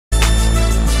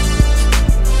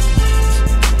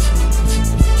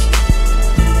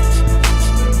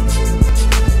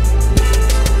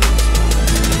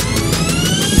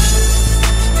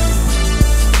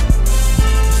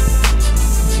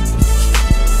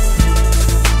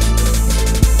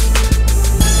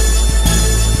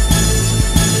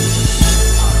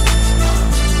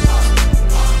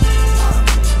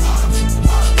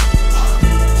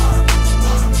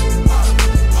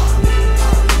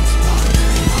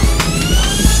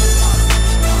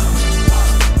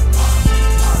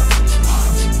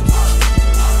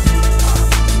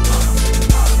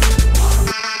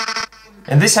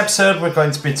this episode we're going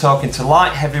to be talking to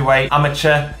light heavyweight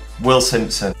amateur Will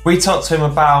Simpson. We talked to him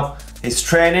about his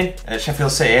training at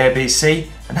Sheffield City ABC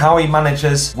and how he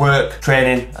manages work,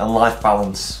 training and life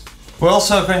balance. We're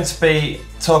also going to be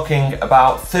talking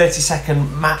about 30-second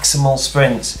maximal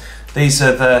sprints. These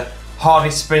are the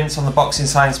hardest sprints on the Boxing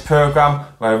Science programme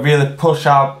where we really push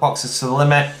our boxers to the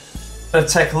limit. I'm going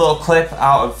to take a little clip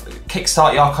out of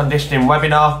Kickstart Your Conditioning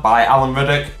webinar by Alan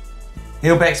Ruddock.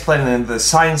 He'll be explaining the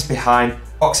science behind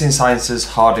Boxing Science's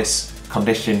hardest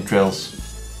conditioning drills.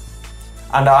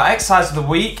 And our exercise of the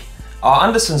week are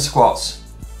Anderson squats.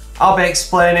 I'll be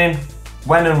explaining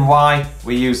when and why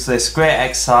we use this great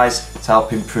exercise to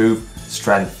help improve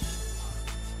strength.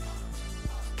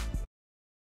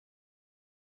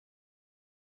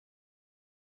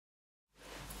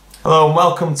 Hello and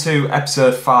welcome to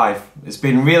episode 5. It's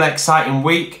been a really exciting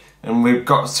week and we've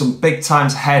got some big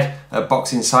times ahead at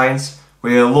Boxing Science.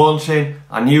 We are launching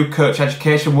our new coach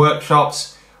education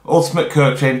workshops, Ultimate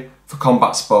Coaching for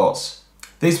Combat Sports.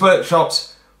 These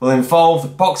workshops will involve the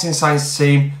Boxing Science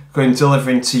team going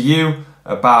delivering to you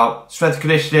about strength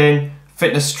conditioning,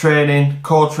 fitness training,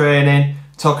 core training,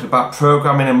 talking about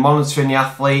programming and monitoring the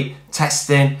athlete,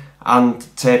 testing and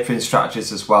tapering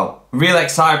strategies as well. I'm really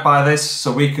excited by this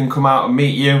so we can come out and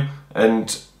meet you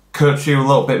and coach you a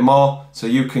little bit more so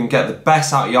you can get the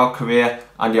best out of your career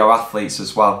and your athletes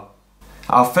as well.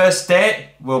 Our first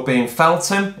date will be in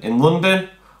Feltham in London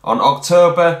on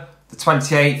October the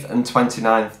 28th and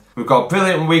 29th. We've got a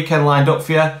brilliant weekend lined up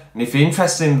for you, and if you're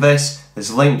interested in this, there's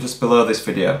a link just below this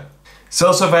video. It's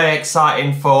also very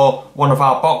exciting for one of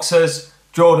our boxers,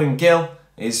 Jordan Gill.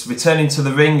 He's returning to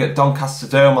the ring at Doncaster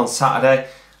Dome on Saturday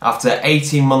after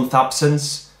 18-month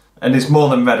absence, and is more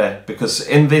than ready because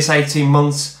in this 18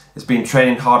 months he's been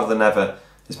training harder than ever.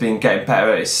 He's been getting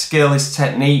better at his skill, his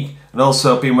technique, and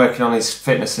also been working on his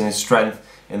fitness and his strength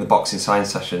in the Boxing Science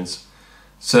sessions.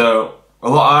 So a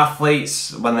lot of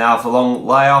athletes, when they have a long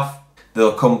layoff,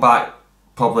 they'll come back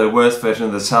probably a worse version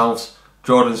of themselves.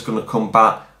 Jordan's going to come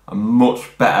back a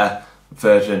much better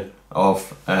version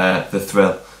of the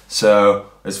thrill. So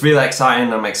it's really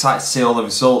exciting. I'm excited to see all the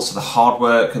results of the hard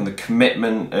work and the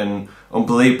commitment and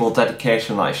unbelievable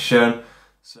dedication that he's shown.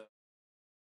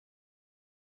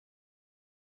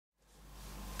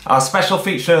 Our special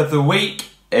feature of the week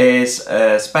is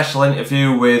a special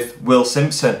interview with Will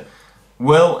Simpson.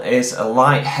 Will is a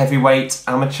light heavyweight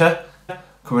amateur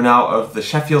coming out of the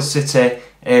Sheffield City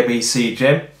ABC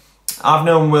gym. I've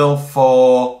known Will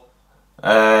for,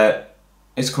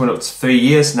 it's coming up to 3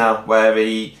 years now, where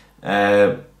he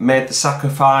made the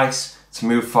sacrifice to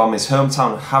move from his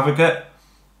hometown of Harrogate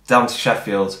down to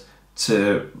Sheffield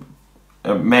to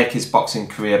make his boxing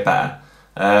career better.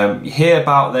 You hear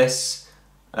about this,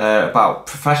 about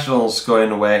professionals going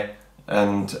away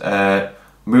and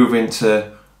moving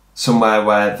to somewhere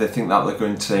where they think that they're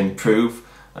going to improve,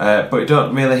 but you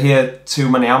don't really hear too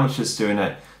many amateurs doing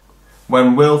it.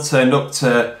 When Will turned up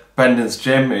to Brendan's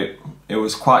gym, it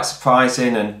was quite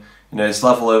surprising, and you know, his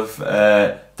level of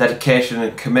dedication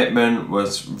and commitment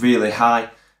was really high.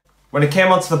 When he came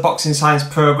onto the Boxing Science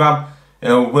programme, you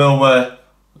know, Will were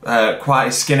quite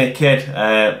a skinny kid,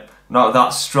 not that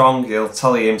strong. He'll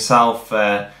tell you himself.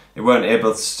 He weren't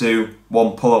able to do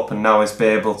one pull-up, and now he's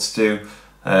been able to do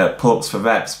pull-ups for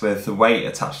reps with the weight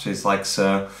attached to his legs.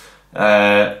 So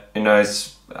you know,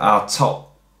 he's our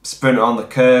top sprinter on the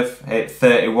curve, hit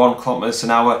 31 kilometres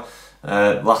an hour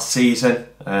last season,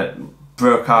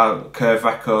 broke our curve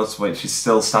records, which is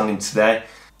still standing today.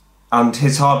 And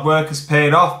his hard work has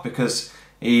paid off because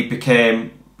he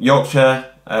became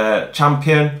Yorkshire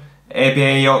champion,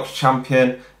 ABA Yorkshire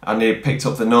champion, and he picked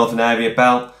up the Northern Area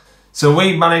belt. So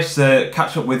we managed to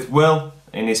catch up with Will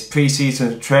in his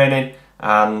pre-season training,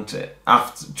 and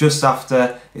just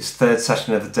after his third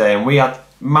session of the day, and we had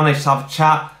managed to have a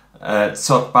chat to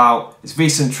talk about his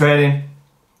recent training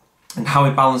and how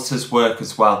he balances work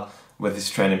as well with his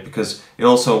training, because he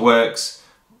also works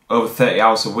over 30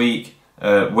 hours a week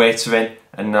waitering,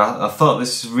 and I thought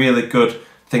this is a really good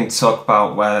thing to talk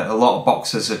about, where a lot of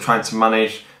boxers are trying to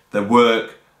manage their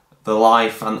work, their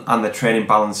life and their training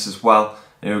balance as well.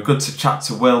 And it was good to chat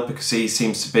to Will because he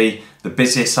seems to be the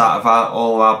busiest out of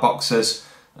all of our boxers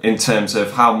in terms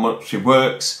of how much he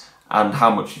works and how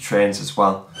much he trains as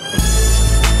well.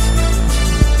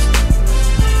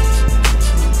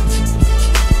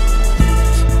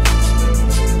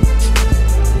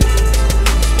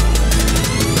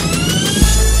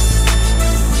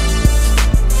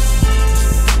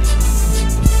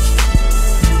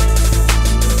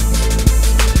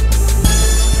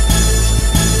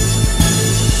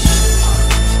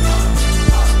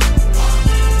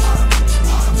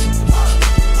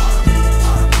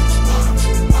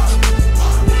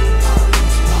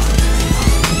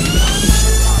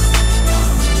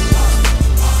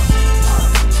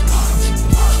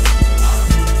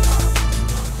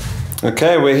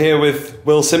 Okay, we're here with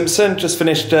Will Simpson. Just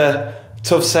finished a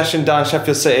tough session down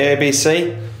Sheffield City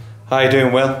ABC. How are you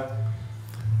doing, Will?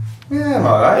 Yeah, I'm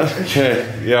alright.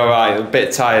 You're alright, a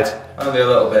bit tired. Only a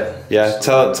little bit. Yeah,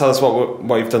 tell us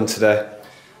what you've done today.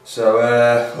 So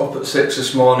up at 6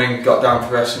 this morning, got down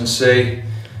for S&C,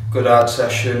 good hard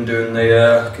session doing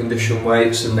the condition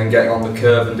weights and then getting on the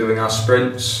curve and doing our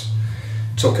sprints.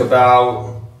 Took about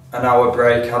an hour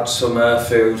break, had some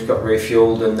food, got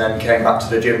refuelled and then came back to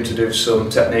the gym to do some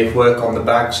technique work on the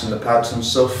bags and the pads and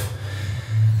stuff.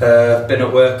 Been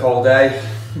at work all day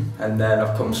and then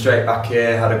I've come straight back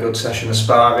here, had a good session of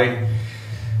sparring,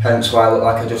 hence why I look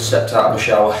like I just stepped out of the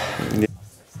shower. Yeah.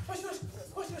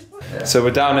 So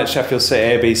we're down at Sheffield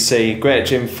City ABC, great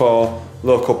gym for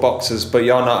local boxers, but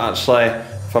you're not actually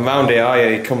from around here, are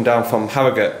you? You come down from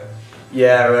Harrogate.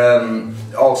 Yeah,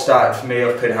 all started for me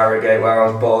up in Harrogate where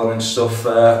I was born and stuff.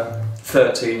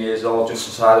 13 years old, just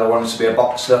decided I wanted to be a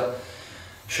boxer.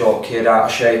 Short kid, out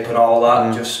of shape and all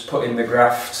that, just put in the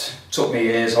graft. Took me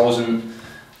years, I wasn't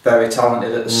very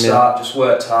talented at the start, just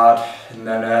worked hard. And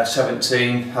then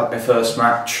 17, had my first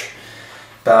match.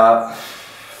 About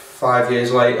 5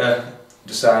 years later,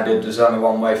 decided there's only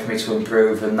one way for me to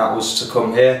improve and that was to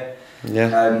come here.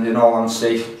 Yeah. And in all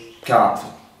honesty,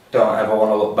 don't ever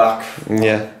want to look back.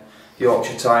 Yeah.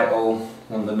 Yorkshire title,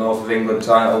 won the North of England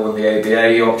title, won the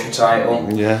ABA Yorkshire title.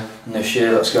 Yeah. And this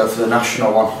year, let's go for the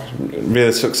national one.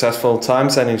 Really successful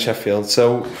times then in Sheffield.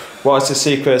 So, what is the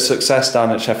secret of success down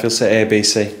at Sheffield City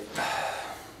ABC?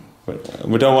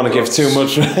 We don't want to give too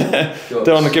much. Don't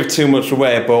want to give too much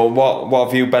away. But what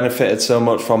have you benefited so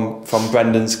much from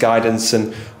Brendan's guidance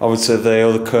and obviously the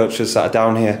other coaches that are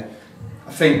down here?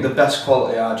 I think the best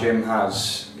quality our gym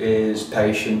has is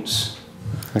patience.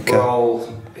 Okay. We're all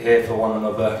here for one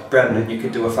another. Brendan, you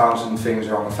could do 1,000 things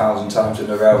wrong 1,000 times in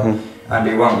a row, and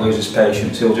he won't lose his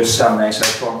patience. He'll just stand there and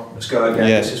say, "Come on, let's go again.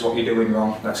 This is what you're doing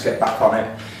wrong. Let's get back on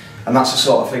it." And that's the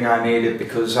sort of thing I needed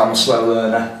because I'm a slow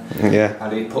learner. Yeah.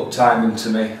 And he put time into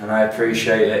me, and I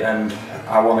appreciate it. And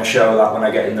I want to show that when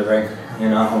I get in the ring. You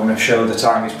know, I want to show the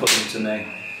time he's put into me.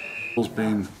 Will's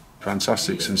been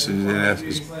fantastic since he's in here.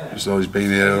 He's always been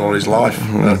here all his life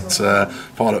at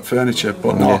Pilot Furniture,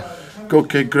 but no, good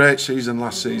kid, great season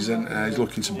last season. He's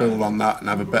looking to build on that and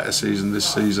have a better season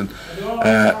this season.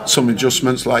 Some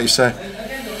adjustments, like you say.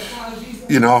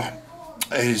 You know,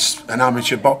 he's an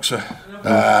amateur boxer,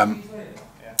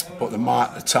 but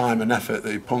the time and effort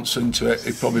that he puts into it,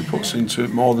 he probably puts into it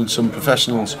more than some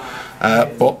professionals.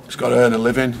 But he's got to earn a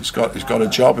living. He's got a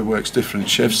job. He works different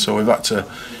shifts, so we've had to,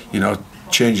 you know,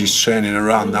 change his training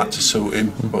around that to suit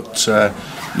him. But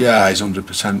yeah, he's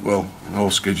 100%. Will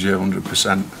Horse gives you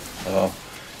 100%.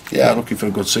 Yeah, looking for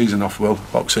a good season off Will.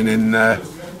 Boxing in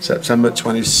September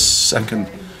 22nd,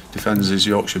 defends his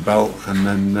Yorkshire belt, and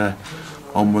then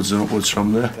onwards and upwards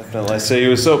from there. Definitely. So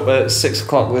you was up at 6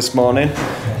 o'clock this morning,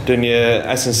 doing your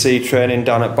S&C training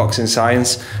down at Boxing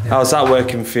Science. How's that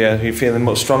working for you? Are you feeling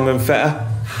much stronger and fitter?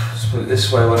 Just put it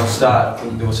this way: when I started, I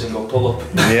couldn't do a single pull-up.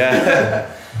 Yeah.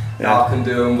 Now I can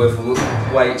do them with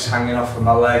weights hanging off of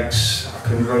my legs. I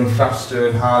can run faster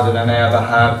and harder than I ever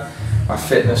have. My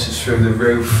fitness is through the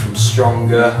roof. I'm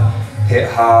stronger, hit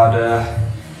harder.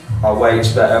 My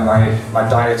weight's better. My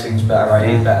dieting's better.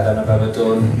 I eat better than I've ever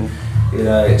done. You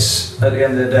know, it's at the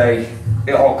end of the day,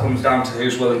 it all comes down to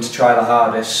who's willing to try the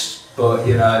hardest. But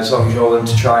you know, as long as you're willing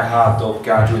to try hard, they'll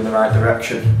guide you in the right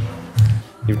direction.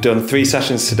 You've done 3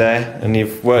 sessions today, and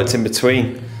you've worked in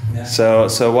between. Yeah.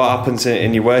 So what happens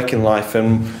in your working life,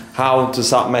 and how does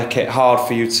that make it hard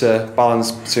for you to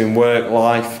balance between work,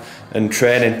 life and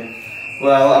training?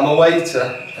 Well, I'm a waiter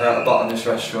at the bottom of this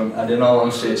restaurant, and in all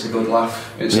honesty it's a good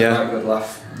laugh. It's a very good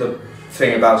laugh. The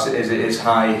thing about it is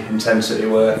high intensity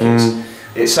work.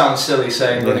 It sounds silly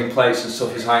saying running plates and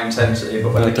stuff is high intensity,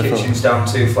 but when the kitchen's down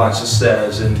 2 flights of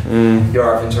stairs and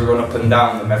you're having to run up and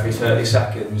down them every 30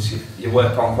 seconds, you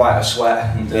work on quite a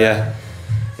sweat. And,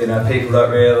 you know, people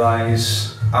don't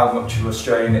realise how much of a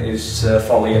strain it is to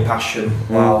follow your passion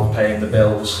while paying the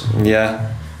bills.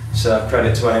 Yeah. So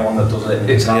credit to anyone that does it.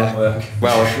 It's hard work.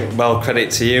 Well,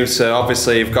 credit to you. So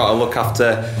obviously you've got to look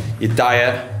after your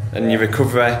diet and your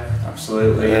recovery.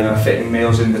 Absolutely. You know, fitting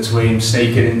meals in between,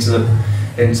 sneaking into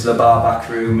the bar back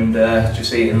room and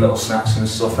just eating little snacks and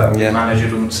stuff that the manager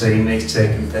doesn't see me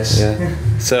taking piss. Yeah.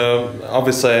 So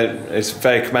obviously it's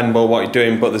very commendable what you're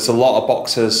doing, but there's a lot of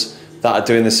boxers that are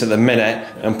doing this at the minute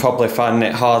and probably finding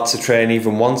it hard to train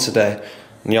even once a day,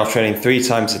 and you're training 3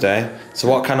 times a day. So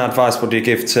what kind of advice would you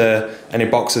give to any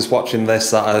boxers watching this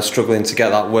that are struggling to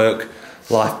get that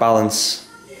work-life balance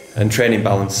and training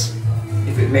balance?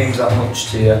 If it means that much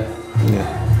to you,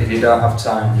 if you don't have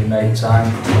time, you make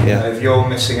time. Yeah. If you're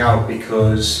missing out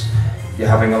because you're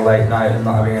having a late night and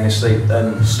not having any sleep,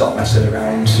 then stop messing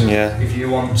around. Yeah. If you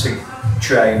want to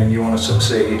train and you want to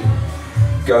succeed,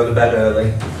 go to bed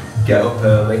early, get up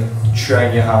early,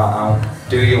 train your heart out,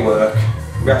 do your work,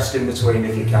 rest in between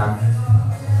if you can.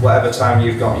 Whatever time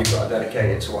you've got to dedicate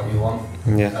it to what you want.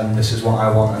 Yeah. And this is what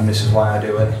I want and this is why I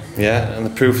do it. Yeah, and the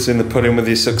proof is in the pudding with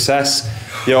your success.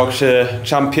 Yorkshire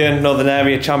champion, Northern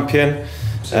Area champion.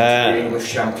 Soon to be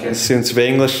English champion. Soon to be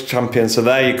English champion. So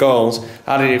there you go.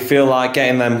 How did it feel like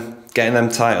getting them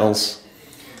titles?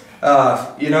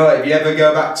 You know, if you ever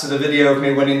go back to the video of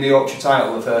me winning the Yorkshire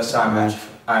title the first time,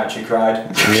 I actually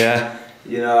cried. Yeah.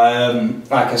 You know,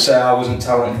 like I say, I wasn't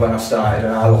talented when I started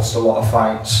and I lost a lot of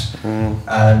fights.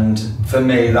 And for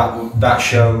me, that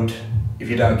showed if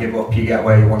you don't give up, you get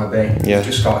where you want to be. Yeah. You've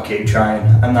just got to keep trying.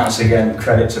 And that's again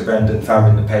credit to Brendan for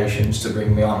having the patience to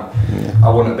bring me on. I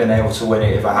wouldn't have been able to win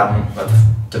it if I hadn't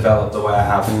have developed the way I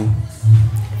have.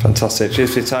 Fantastic.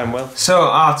 Cheers for your time, Will. So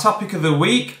our topic of the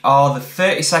week are the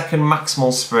 30-second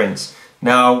maximal sprints.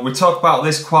 Now, we talk about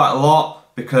this quite a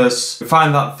lot because we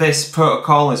find that this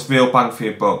protocol is real bang for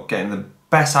your buck, getting the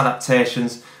best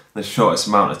adaptations in the shortest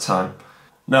amount of time.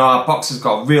 Now, our boxer's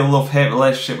got a real love-hate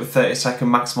relationship with 30-second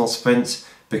maximal sprints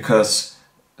because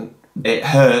it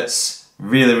hurts,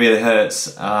 really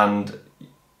hurts, and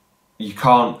you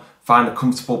can't find a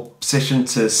comfortable position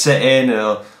to sit in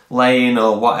or lay in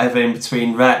or whatever in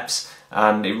between reps,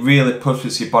 and it really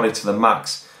pushes your body to the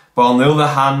max. But on the other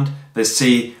hand, they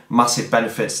see massive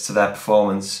benefits to their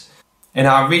performance. In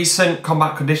our recent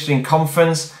combat conditioning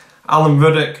conference, Alan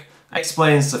Ruddock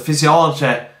explains the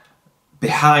physiology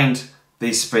behind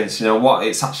these sprints, you know, what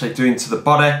it's actually doing to the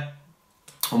body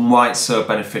and why it's so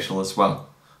beneficial as well.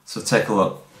 So take a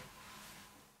look.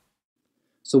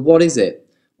 So what is it?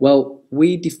 Well,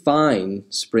 we define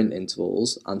sprint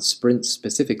intervals and sprints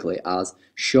specifically as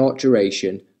short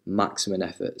duration maximum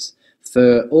efforts.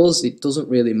 For us, it doesn't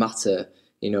really matter,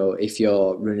 you know, if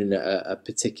you're running at a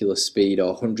particular speed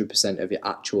or 100% of your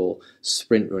actual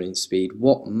sprint running speed.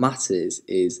 What matters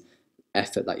is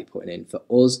effort that you're putting in. For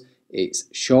us, it's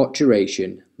short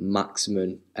duration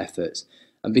maximum efforts.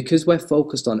 And because we're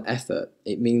focused on effort,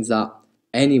 it means that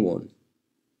anyone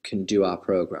can do our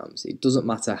programs. It doesn't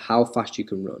matter how fast you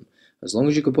can run. As long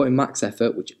as you can put in max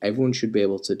effort, which everyone should be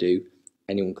able to do,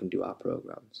 anyone can do our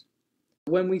programs.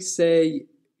 When we say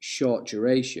short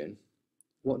duration,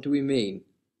 what do we mean?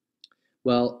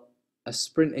 Well, a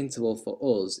sprint interval for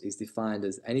us is defined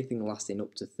as anything lasting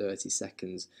up to 30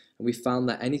 seconds. And we found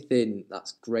that anything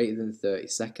that's greater than 30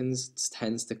 seconds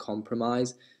tends to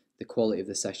compromise the quality of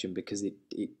the session because it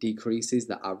decreases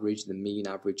the mean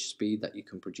average speed that you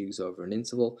can produce over an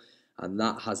interval. And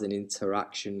that has an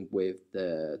interaction with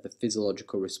the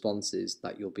physiological responses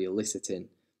that you'll be eliciting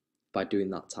by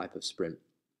doing that type of sprint.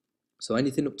 So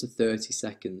anything up to 30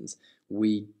 seconds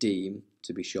we deem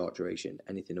to be short duration.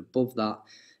 Anything above that,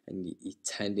 and you're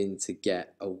tending to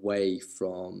get away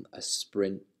from a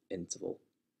sprint interval.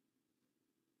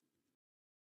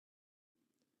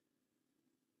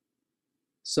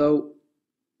 So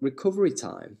recovery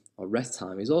time or rest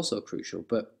time is also crucial,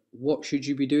 but what should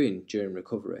you be doing during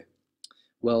recovery?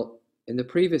 Well, in the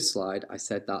previous slide, I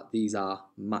said that these are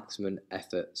maximum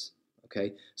efforts,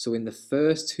 okay? So in the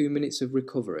first 2 minutes of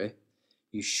recovery,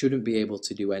 you shouldn't be able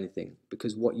to do anything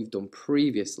because what you've done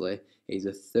previously is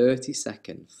a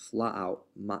 30-second flat out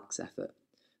max effort.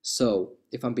 So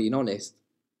if I'm being honest,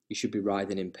 you should be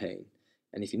writhing in pain.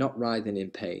 And if you're not writhing in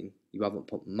pain, you haven't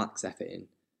put max effort in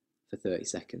for 30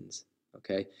 seconds,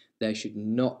 okay? There should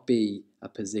not be a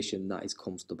position that is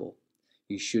comfortable.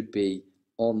 You should be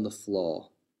on the floor,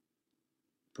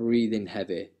 breathing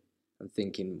heavy and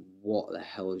thinking, what the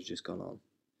hell has just gone on?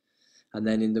 And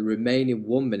then in the remaining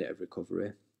 1 minute of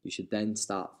recovery, you should then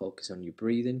start focusing on your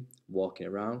breathing, walking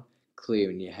around,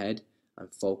 clearing your head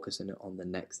and focusing on the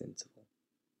next interval.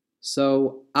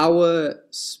 So our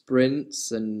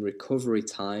sprints and recovery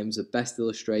times are best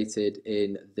illustrated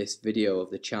in this video of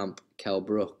the champ, Kell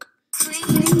Brook.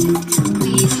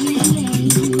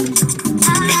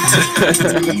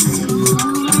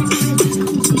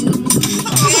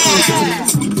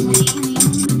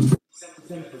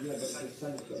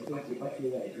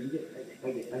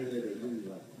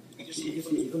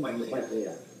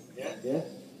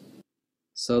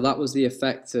 So that was the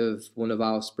effect of one of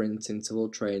our sprint interval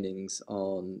trainings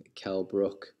on Kell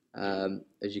Brook.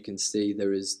 As you can see,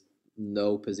 there is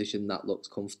no position that looks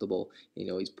comfortable. You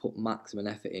know, he's put maximum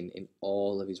effort in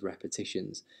all of his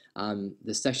repetitions.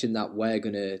 The session that we're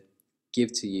going to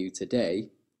give to you today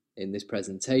in this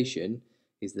presentation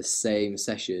is the same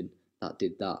session that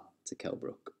did that to Kell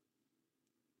Brook.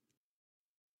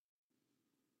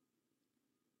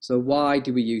 So why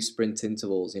do we use sprint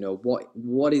intervals? You know,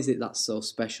 what is it that's so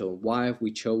special? Why have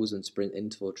we chosen sprint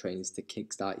interval trainings to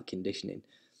kickstart your conditioning?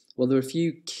 Well, there are a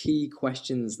few key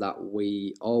questions that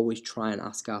we always try and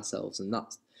ask ourselves, and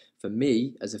that's, for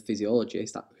me, as a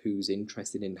physiologist who's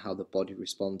interested in how the body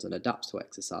responds and adapts to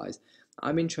exercise,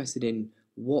 I'm interested in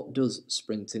what does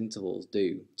sprint intervals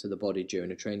do to the body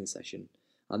during a training session?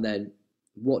 And then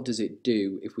what does it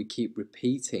do if we keep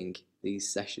repeating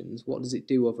these sessions? What does it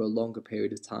do over a longer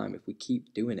period of time if we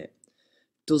keep doing it?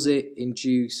 Does it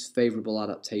induce favourable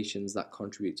adaptations that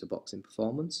contribute to boxing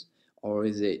performance? Or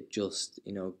is it just,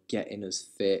 you know, getting us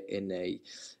fit in a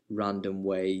random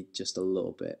way just a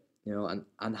little bit? You know,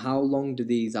 and how long do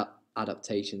these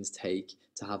adaptations take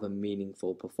to have a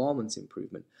meaningful performance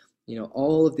improvement? You know,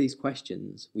 all of these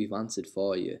questions we've answered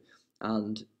for you,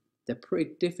 and they're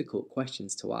pretty difficult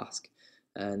questions to ask,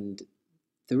 and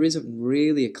there isn't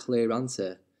really a clear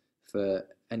answer for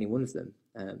any one of them.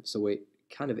 So we're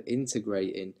kind of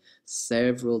integrating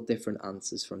several different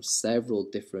answers from several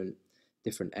different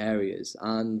areas,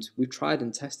 and we've tried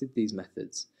and tested these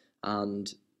methods,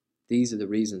 and these are the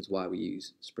reasons why we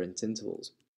use sprint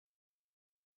intervals.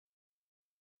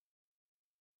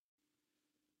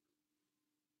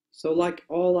 So like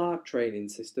all our training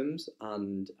systems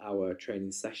and our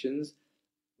training sessions,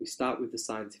 we start with the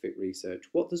scientific research.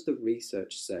 What does the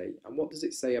research say, and what does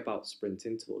it say about sprint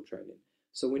interval training?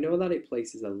 So we know that it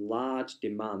places a large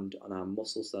demand on our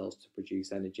muscle cells to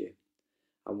produce energy,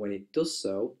 and when it does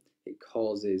so, it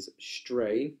causes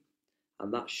strain,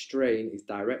 and that strain is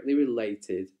directly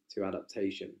related to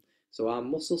adaptation. So our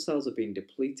muscle cells are being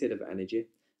depleted of energy,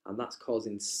 and that's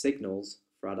causing signals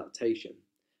for adaptation.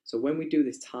 So when we do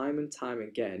this time and time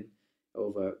again,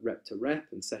 over rep to rep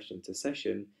and session to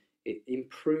session, it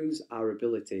improves our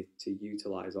ability to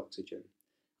utilize oxygen.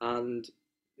 And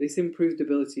this improved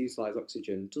ability to utilize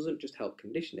oxygen doesn't just help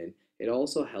conditioning, it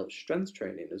also helps strength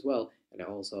training as well, and it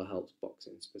also helps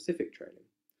boxing specific training.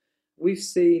 We've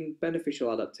seen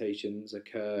beneficial adaptations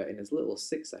occur in as little as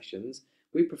 6 sessions.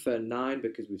 We prefer 9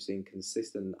 because we've seen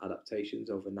consistent adaptations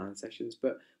over 9 sessions,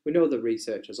 but we know the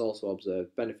research has also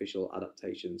observed beneficial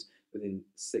adaptations within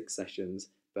 6 sessions,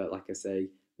 but like I say,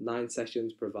 9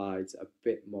 sessions provides a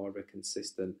bit more of a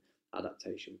consistent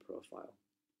adaptation profile.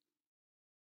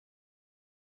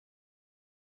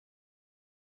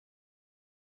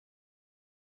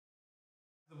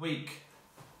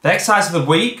 The exercise of the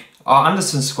week are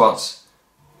Anderson squats.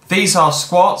 These are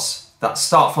squats that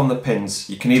start from the pins.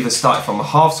 You can either start from a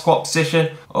half squat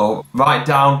position or right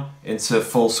down into a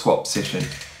full squat position.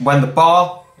 When the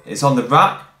bar is on the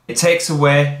rack, it takes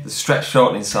away the stretch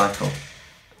shortening cycle.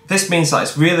 This means that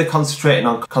it's really concentrating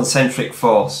on concentric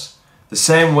force, the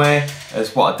same way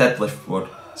as what a deadlift would.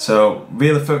 So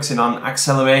really focusing on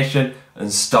acceleration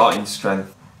and starting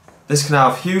strength. This can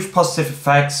have huge positive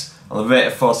effects on the rate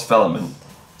of force development.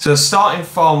 So starting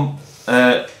from,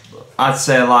 I'd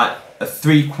say like a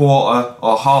 3/4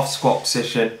 or half squat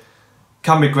position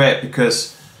can be great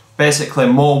because basically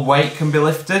more weight can be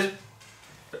lifted.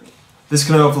 This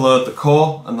can overload the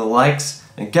core and the legs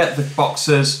and get the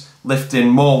boxers lifting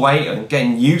more weight and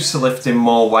getting used to lifting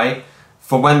more weight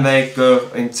for when they go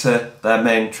into their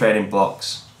main training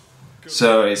blocks.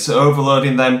 So it's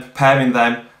overloading them, preparing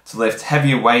them to lift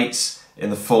heavier weights in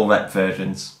the full rep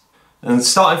versions. And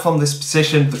starting from this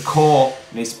position, the core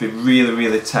needs to be really,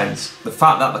 really tense. The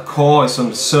fact that the core is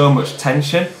under so much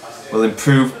tension will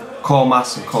improve core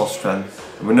mass and core strength.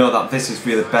 And we know that this is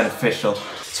really beneficial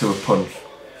to a punch.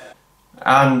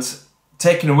 And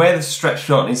taking away the stretch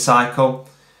shortening cycle,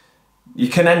 you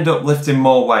can end up lifting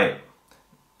more weight.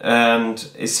 And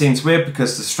it seems weird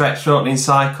because the stretch shortening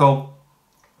cycle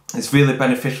is really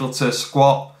beneficial to a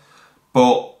squat,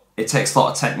 but it takes a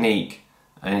lot of technique.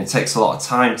 And it takes a lot of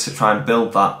time to try and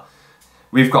build that.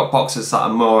 We've got boxers that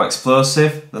are more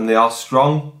explosive than they are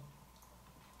strong.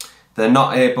 They're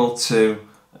not able to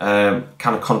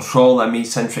kind of control their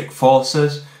mesenteric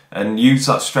forces and use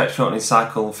that stretch shortening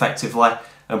cycle effectively.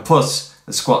 And plus,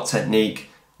 the squat technique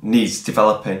needs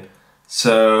developing.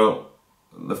 So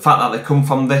the fact that they come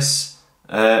from this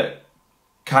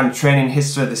kind of training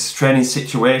history, this training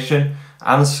situation,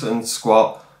 Anderson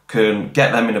squat can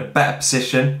get them in a better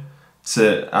position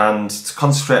to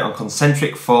concentrate on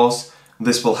concentric force.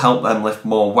 This will help them lift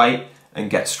more weight and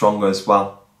get stronger as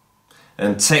well,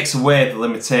 and takes away the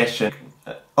limitation.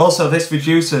 Also, this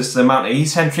reduces the amount of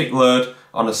eccentric load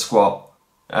on a squat,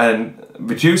 and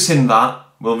reducing that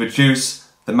will reduce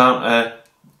the amount of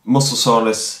muscle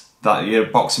soreness that your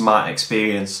boxer might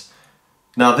experience.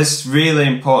 Now this is really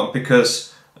important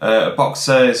because a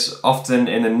boxer is often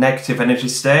in a negative energy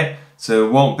state, so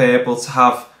won't be able to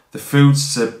have the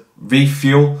foods to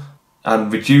refuel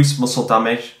and reduce muscle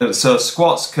damage. So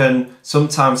squats can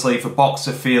sometimes leave a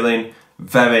boxer feeling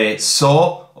very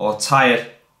sore or tired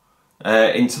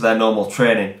into their normal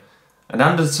training. An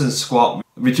Anderson squat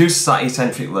reduces that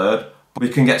eccentric load, but we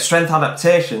can get strength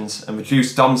adaptations and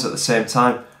reduce DOMs at the same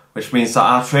time, which means that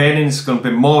our training is going to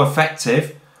be more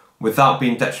effective without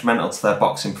being detrimental to their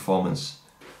boxing performance.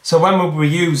 So when will we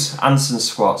use Anderson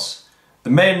squats? The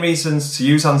main reasons to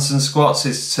use Anderson squats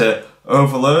is to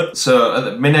overload. So at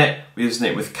the minute we're using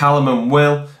it with Callum and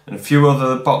Will and a few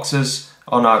other boxers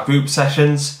on our group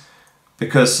sessions,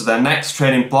 because their next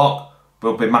training block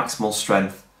will be maximal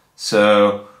strength.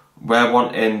 So we're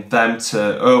wanting them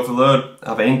to overload,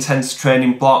 have an intense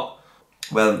training block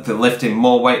where they're lifting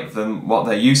more weight than what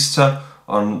they're used to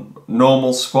on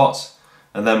normal squats,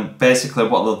 and then basically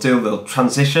what they'll do, they'll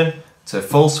transition to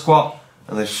full squat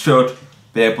and they should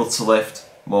be able to lift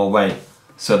more weight.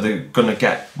 So they're going to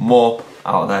get more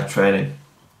out of their training.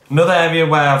 Another area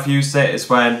where I've used it is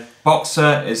when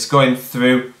boxer is going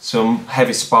through some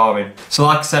heavy sparring. So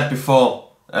like I said before,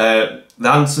 the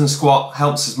Anderson squat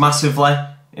helps us massively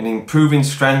in improving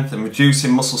strength and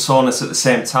reducing muscle soreness at the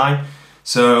same time.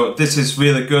 So this is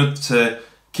really good to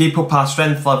keep up our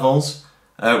strength levels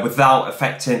without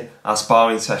affecting our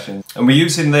sparring sessions. And we're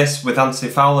using this with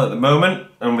Anthony Fowler at the moment,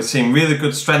 and we're seeing really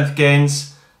good strength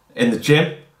gains in the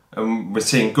gym, and we're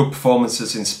seeing good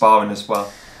performances in sparring as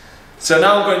well. So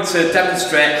now I'm going to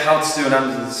demonstrate how to do an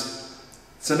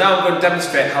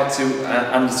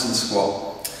Anderson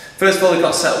squat. First of all, you've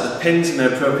got to set up the pins in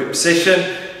an appropriate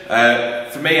position.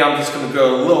 For me, I'm just going to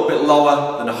go a little bit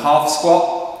lower than a half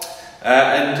squat,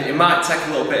 and it might take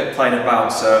a little bit of playing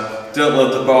about, so don't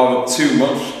load the bar up too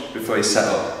much before you set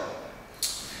up.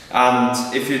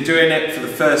 And if you're doing it for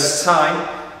the first time,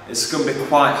 it's going to be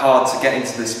quite hard to get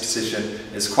into this position.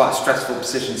 It's quite a stressful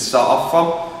position to start off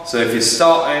from. So if you're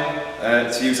starting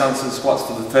to use Anderson squats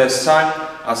for the first time,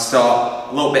 I'll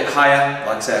start a little bit higher,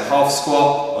 like say a half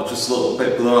squat, or just a little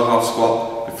bit below a half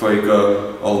squat before you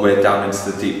go all the way down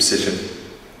into the deep position.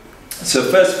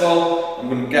 So first of all, I'm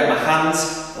going to get my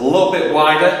hands a little bit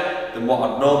wider than what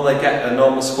I'd normally get a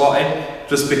normal squat in,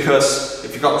 just because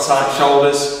if you've got tight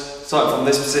shoulders, starting from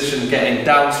this position and getting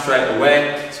down straight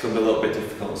away, it's going to be a little bit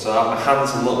difficult. So I have my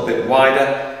hands a little bit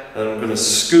wider, and I'm going to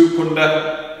scoop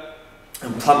under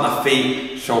and plant my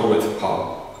feet shoulder width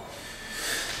apart.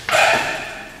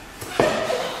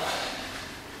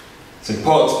 It's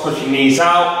important to push your knees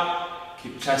out,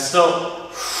 keep your chest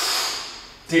up,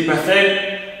 deep breath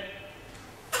in,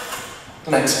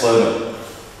 and explode up.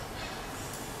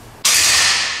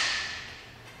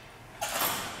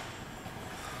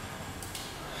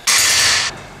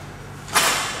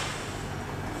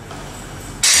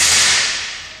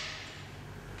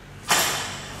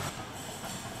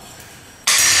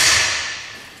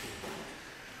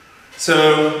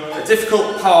 So a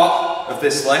difficult part of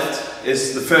this lift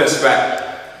is the first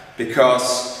rep,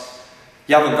 because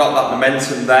you haven't got that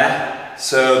momentum there.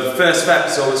 So the first rep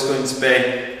is always going to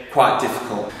be quite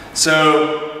difficult.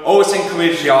 So always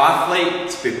encourage your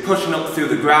athlete to be pushing up through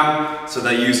the ground so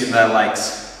they're using their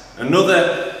legs.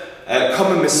 Another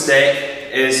common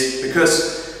mistake is,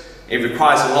 because it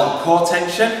requires a lot of core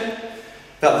tension,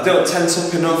 that they don't tense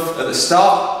up enough at the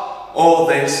start, or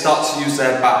they start to use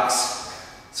their backs.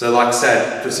 So like I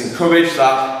said, just encourage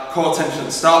that core tension at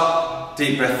the start,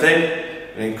 deep breath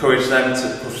in, and encourage them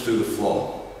to push through the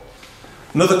floor.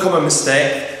 Another common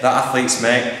mistake that athletes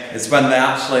make is when they're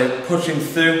actually pushing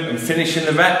through and finishing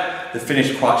the rep, they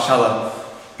finish quite shallow.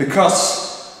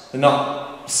 Because they're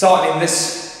not starting in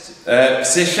this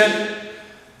position,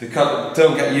 they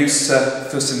don't get used to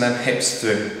thrusting their hips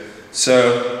through.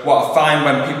 So what I find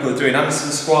when people are doing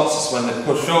Anderson squats is when they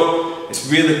push up, it's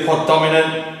really quad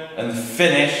dominant, and the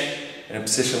finish in a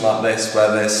position like this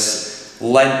where there's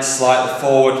length slightly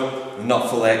forward and not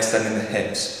fully extending the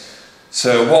hips.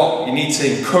 So what you need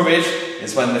to encourage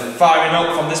is when they're firing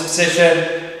up from this position,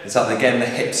 is that they're getting the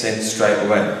hips in straight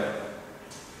away.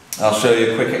 I'll show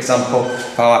you a quick example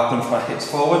of how I punch my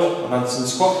hips forward on Anderson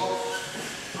squat.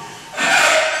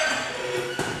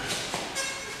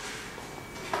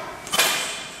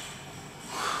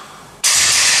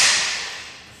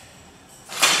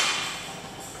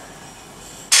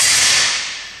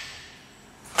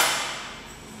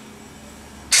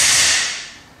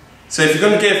 So if you're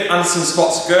going to give Anderson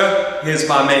squats a go, here's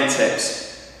my main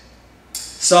tips.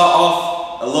 Start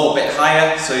off a little bit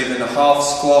higher, so either in a half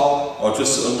squat or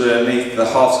just underneath the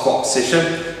half squat position,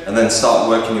 and then start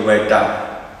working your way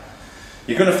down.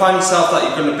 You're going to find yourself that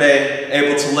you're going to be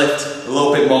able to lift a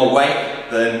little bit more weight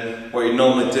than what you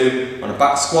normally do on a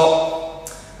back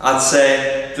squat. I'd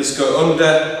say just go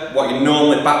under what you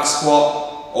normally back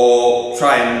squat, or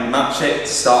try and match it to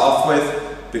start off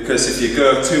with, because if you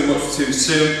go too much too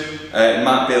soon, it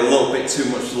might be a little bit too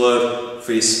much load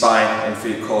for your spine and for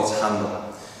your core to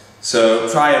handle. So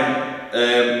try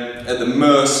and at the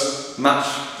most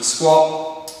match the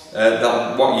squat,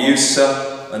 what you're used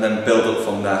to, and then build up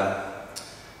from there.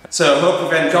 So I hope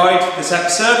you've enjoyed this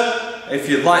episode. If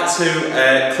you'd like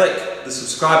to click the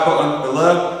subscribe button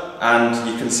below, and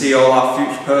you can see all our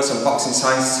future posts on Boxing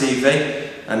Science TV,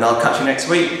 and I'll catch you next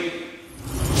week.